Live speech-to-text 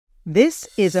This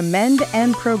is Amend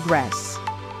and Progress,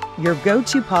 your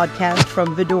go-to podcast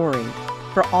from Vodori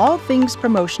for all things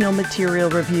promotional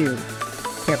material review.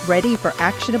 Get ready for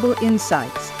actionable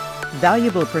insights,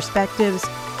 valuable perspectives,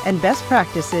 and best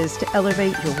practices to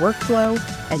elevate your workflow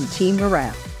and team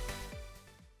morale.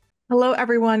 Hello,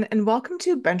 everyone, and welcome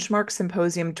to Benchmarks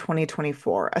Symposium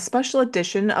 2024, a special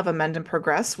edition of Amend and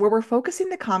Progress, where we're focusing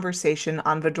the conversation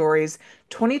on Vodori's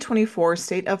 2024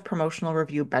 State of Promotional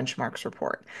Review Benchmarks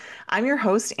Report. I'm your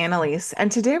host, Annalise, and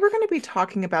today we're going to be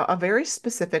talking about a very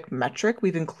specific metric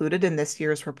we've included in this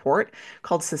year's report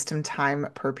called System Time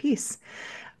per Piece.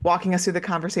 Walking us through the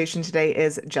conversation today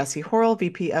is Jessy Horrell,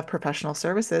 VP of Professional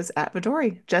Services at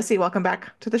Vodori. Jessy, welcome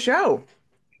back to the show.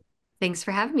 Thanks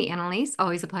for having me, Annalise.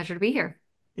 Always a pleasure to be here.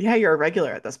 Yeah, you're a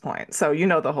regular at this point, so you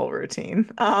know the whole routine.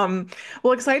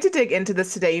 Well, excited to dig into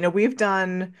this today. We've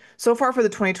done so far for the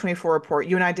 2024 report,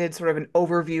 you and I did sort of an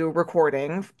overview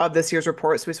recording of this year's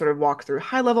report. So we sort of walked through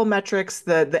high-level metrics,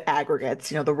 the aggregates,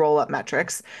 the roll-up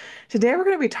metrics. Today we're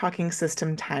going to be talking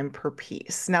system time per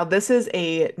piece. Now, this is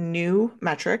a new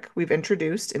metric we've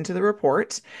introduced into the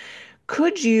report.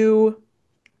 Could you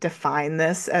define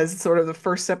this as sort of the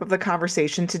first step of the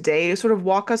conversation today? Sort of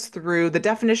walk us through the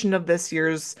definition of this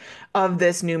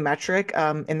new metric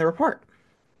in the report.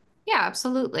 Yeah,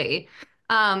 absolutely.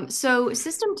 So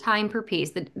system time per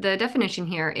piece, the definition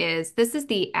here is this is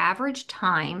the average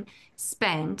time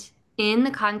spent in the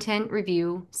content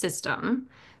review system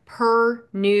per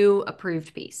new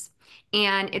approved piece.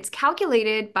 And it's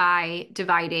calculated by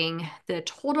dividing the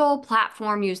total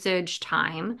platform usage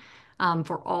time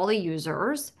for all the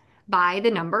users by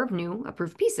the number of new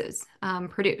approved pieces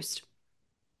produced.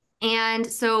 And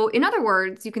so, in other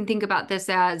words, you can think about this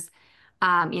as,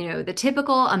 the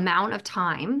typical amount of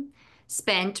time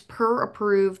spent per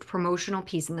approved promotional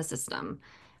piece in the system,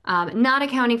 not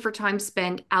accounting for time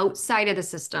spent outside of the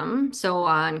system, so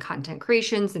on content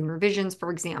creations and revisions, for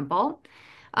example.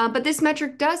 But this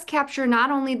metric does capture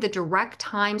not only the direct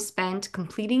time spent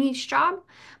completing each job,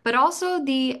 but also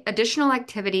the additional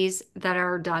activities that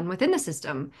are done within the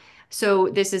system. So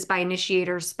this is by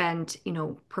initiators spent,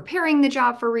 preparing the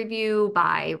job for review,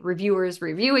 by reviewers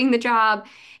reviewing the job,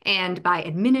 and by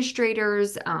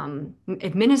administrators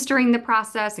administering the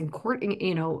process and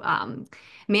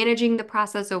managing the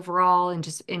process overall,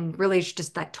 and really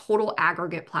just that total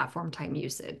aggregate platform time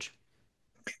usage.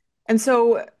 And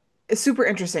so it's super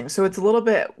interesting. So it's a little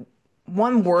bit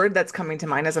one word that's coming to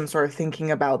mind as I'm sort of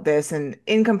thinking about this, and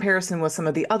in comparison with some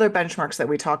of the other benchmarks that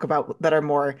we talk about that are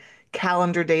more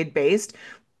calendar date based,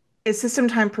 is system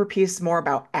time per piece more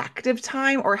about active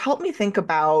time? Or help me think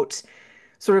about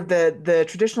sort of the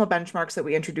traditional benchmarks that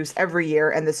we introduce every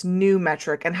year and this new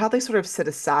metric and how they sort of sit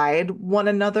aside one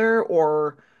another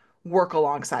or work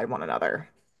alongside one another.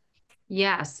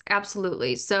 Yes,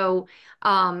 absolutely. So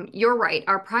you're right.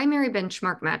 Our primary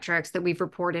benchmark metrics that we've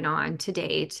reported on to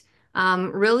date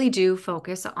really do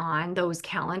focus on those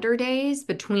calendar days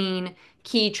between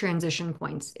key transition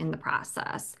points in the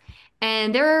process.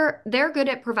 And they're good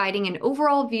at providing an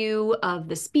overall view of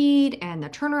the speed and the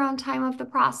turnaround time of the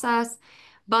process,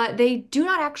 but they do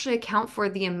not actually account for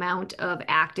the amount of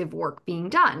active work being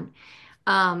done.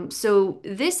 So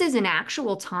this is an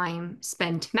actual time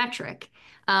spent metric,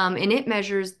 and it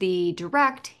measures the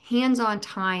direct hands-on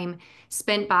time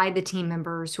spent by the team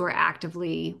members who are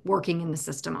actively working in the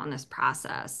system on this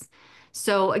process.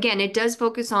 So again, it does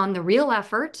focus on the real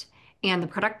effort and the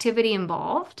productivity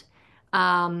involved.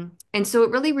 And so it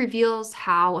really reveals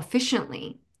how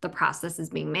efficiently the process is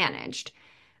being managed.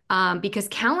 Because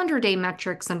calendar day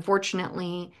metrics,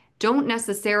 unfortunately, don't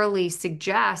necessarily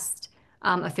suggest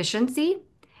efficiency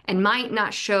and might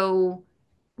not show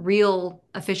real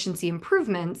efficiency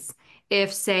improvements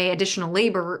if, say, additional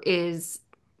labor is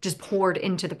just poured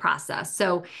into the process.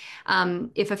 So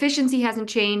if efficiency hasn't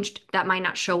changed, that might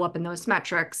not show up in those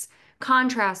metrics.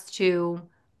 Contrast to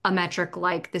a metric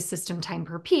like the system time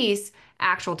per piece,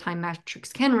 actual time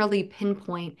metrics can really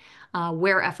pinpoint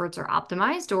where efforts are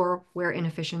optimized or where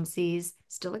inefficiencies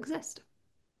still exist.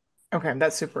 Okay,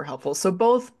 that's super helpful. So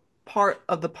both part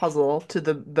of the puzzle to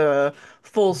the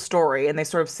full story, and they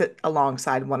sort of sit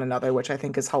alongside one another, which I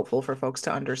think is helpful for folks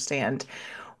to understand.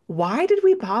 Why did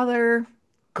we bother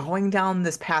going down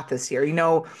this path this year?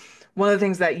 One of the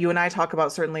things that you and I talk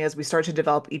about certainly as we start to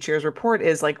develop each year's report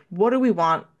is like, what do we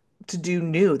want to do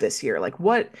new this year? Like,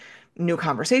 what new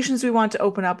conversations do we want to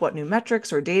open up? What new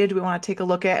metrics or data do we want to take a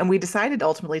look at? And we decided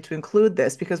ultimately to include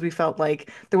this because we felt like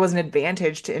there was an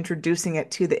advantage to introducing it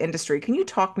to the industry. Can you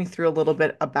talk me through a little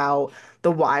bit about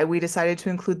the why we decided to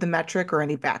include the metric or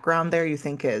any background there you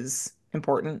think is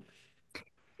important?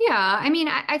 Yeah, I mean,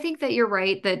 I think that you're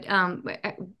right that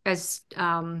as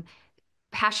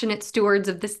passionate stewards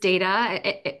of this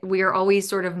data, we are always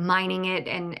sort of mining it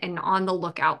and on the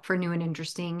lookout for new and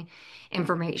interesting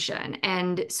information.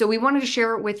 And so we wanted to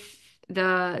share it with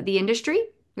the industry.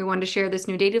 We wanted to share this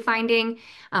new data finding.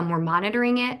 We're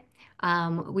monitoring it.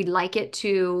 We'd like it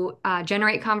to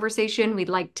generate conversation. We'd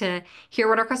like to hear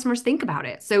what our customers think about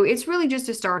it. So it's really just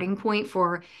a starting point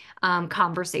for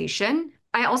conversation.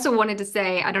 I also wanted to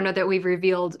say, I don't know that we've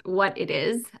revealed what it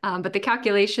is, but the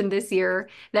calculation this year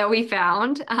that we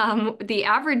found, the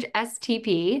average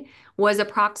STP was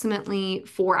approximately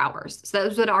 4 hours. So that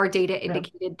was what our data Yeah.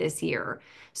 indicated this year.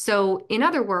 So in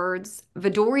other words,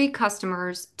 Vodori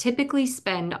customers typically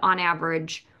spend on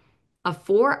average of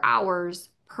 4 hours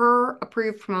per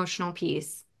approved promotional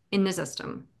piece in the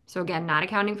system. So again, not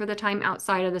accounting for the time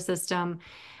outside of the system.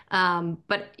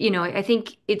 But I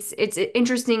think it's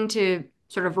interesting to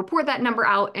sort of report that number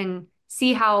out and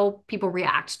see how people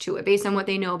react to it based on what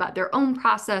they know about their own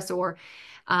process or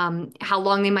how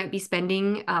long they might be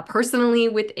spending personally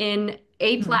within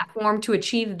a Mhm. platform to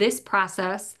achieve this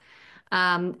process.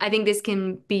 I think this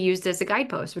can be used as a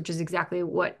guidepost, which is exactly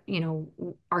what,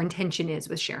 our intention is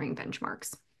with sharing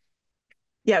benchmarks.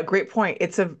 Yeah, great point.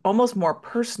 It's a almost more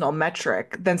personal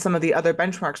metric than some of the other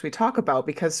benchmarks we talk about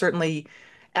because certainly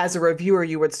as a reviewer,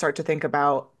 you would start to think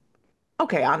about,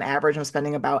 okay, on average, I'm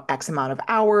spending about X amount of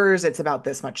hours. It's about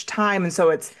this much time. And so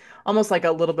it's almost like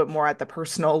a little bit more at the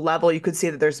personal level. You could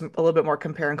see that there's a little bit more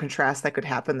compare and contrast that could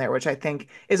happen there, which I think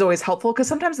is always helpful because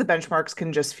sometimes the benchmarks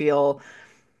can just feel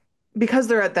because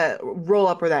they're at that roll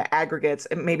up or that aggregates,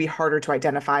 it may be harder to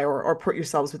identify or put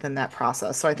yourselves within that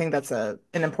process. So I think that's an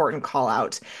important call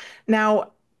out.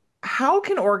 Now, how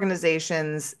can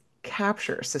organizations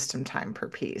capture system time per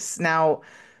piece? Now,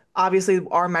 obviously,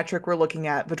 our metric, we're looking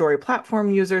at Vodori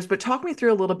platform users, but talk me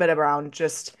through a little bit around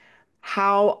just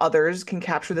how others can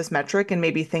capture this metric and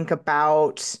maybe think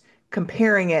about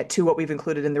comparing it to what we've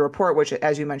included in the report, which,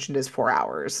 as you mentioned, is 4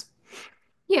 hours.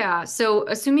 Yeah, so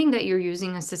assuming that you're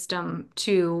using a system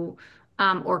to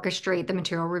orchestrate the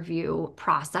material review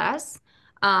process,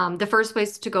 the first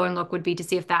place to go and look would be to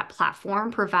see if that platform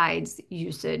provides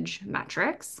usage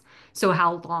metrics. So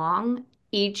how long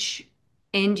each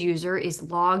end user is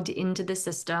logged into the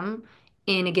system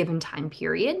in a given time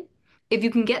period. If you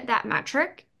can get that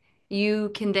metric, you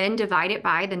can then divide it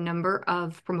by the number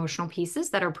of promotional pieces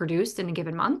that are produced in a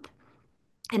given month,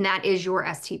 and that is your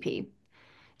STP.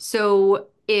 So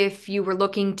if you were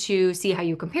looking to see how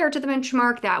you compare to the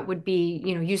benchmark, that would be,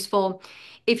 useful.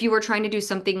 If you were trying to do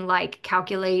something like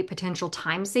calculate potential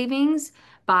time savings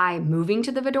by moving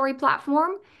to the Vodori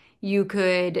platform, you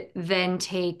could then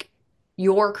take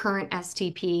your current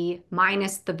STP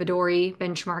minus the Vodori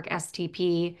benchmark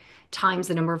STP times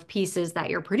the number of pieces that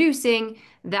you're producing.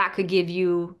 That could give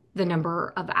you the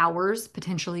number of hours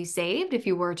potentially saved if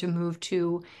you were to move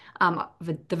to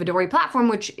the Vodori platform,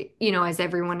 which, as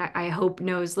everyone I hope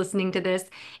knows listening to this,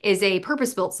 is a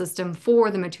purpose-built system for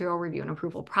the material review and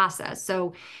approval process.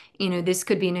 So, this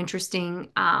could be an interesting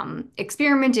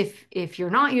experiment if you're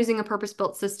not using a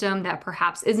purpose-built system that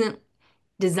perhaps isn't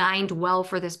designed well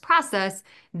for this process.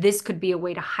 This could be a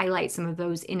way to highlight some of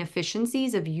those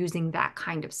inefficiencies of using that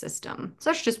kind of system. So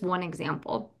that's just one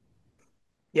example.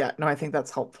 Yeah, no, I think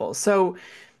that's helpful. So,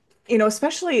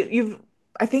 especially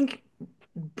I think,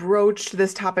 broached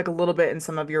this topic a little bit in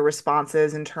some of your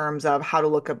responses in terms of how to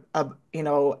look at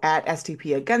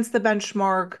STP against the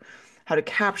benchmark, how to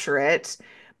capture it.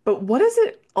 But what does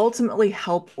it ultimately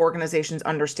help organizations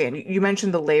understand? You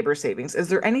mentioned the labor savings. Is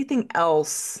there anything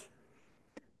else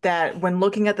that when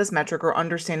looking at this metric or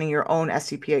understanding your own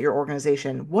STP at your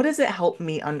organization, what does it help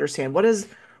me understand?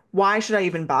 Why should I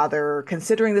even bother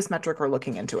considering this metric or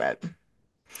looking into it?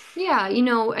 Yeah,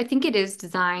 I think it is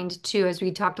designed to, as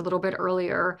we talked a little bit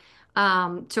earlier,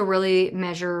 to really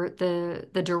measure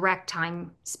the direct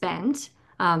time spent,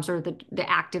 sort of the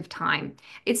active time.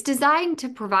 It's designed to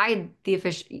provide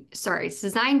it's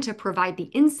designed to provide the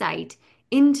insight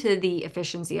into the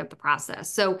efficiency of the process.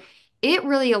 So it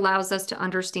really allows us to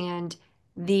understand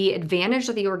the advantage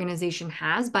that the organization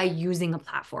has by using a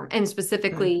platform, and Mm.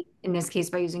 specifically in this case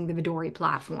by using the Vodori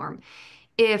platform.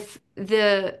 If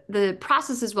the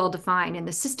process is well defined and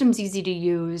the system's easy to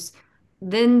use,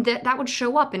 then that would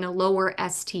show up in a lower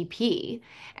STP.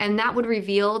 And that would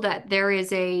reveal that there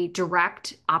is a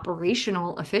direct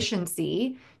operational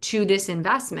efficiency to this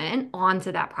investment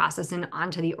onto that process and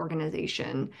onto the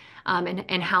organization,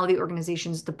 and how the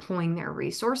organization is deploying their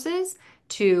resources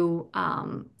to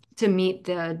meet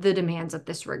the demands of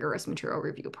this rigorous material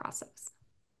review process.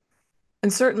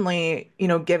 And certainly,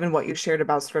 given what you shared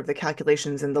about sort of the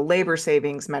calculations and the labor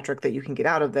savings metric that you can get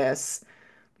out of this,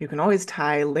 you can always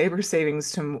tie labor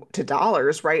savings to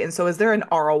dollars, right? And so is there an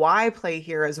ROI play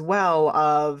here as well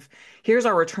of here's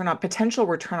our potential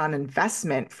return on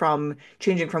investment from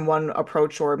changing from one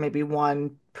approach or maybe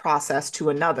one process to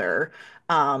another?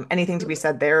 Anything to be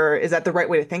said there? Is that the right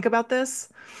way to think about this?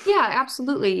 Yeah,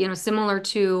 absolutely. Similar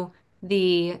to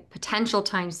the potential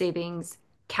time savings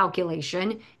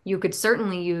calculation, you could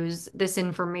certainly use this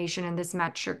information and this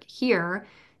metric here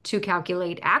to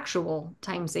calculate actual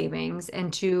time savings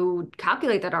and to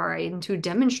calculate that ROI and to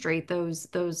demonstrate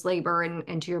those labor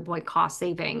and to your point, cost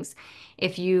savings.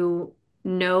 If you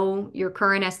know your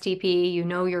current STP, you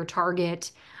know your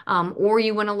target, or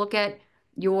you want to look at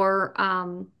your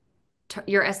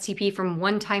your STP from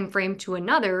one time frame to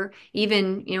another,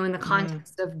 even, in the Mm.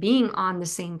 context of being on the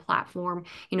same platform,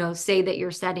 say that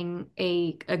you're setting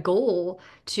a goal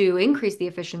to increase the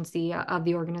efficiency of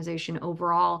the organization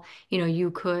overall,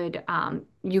 you could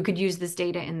use this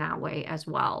data in that way as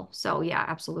well. So yeah,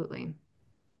 absolutely.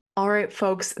 All right,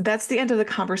 folks, that's the end of the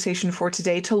conversation for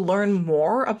today. To learn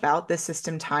more about the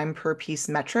system time per piece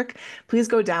metric, please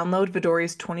go download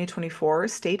Vodori's 2024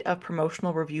 State of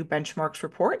Promotional Review Benchmarks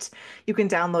report. You can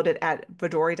download it at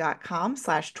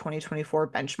vodori.com/2024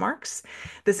 benchmarks.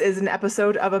 This is an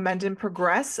episode of Amend and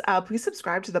Progress. Please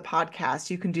subscribe to the podcast.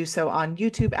 You can do so on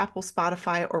YouTube, Apple,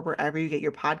 Spotify, or wherever you get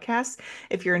your podcasts.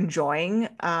 If you're enjoying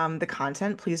the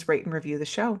content, please rate and review the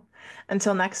show.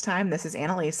 Until next time, this is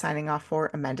Annalise signing off for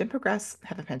Amend and Progress.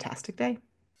 Have a fantastic day.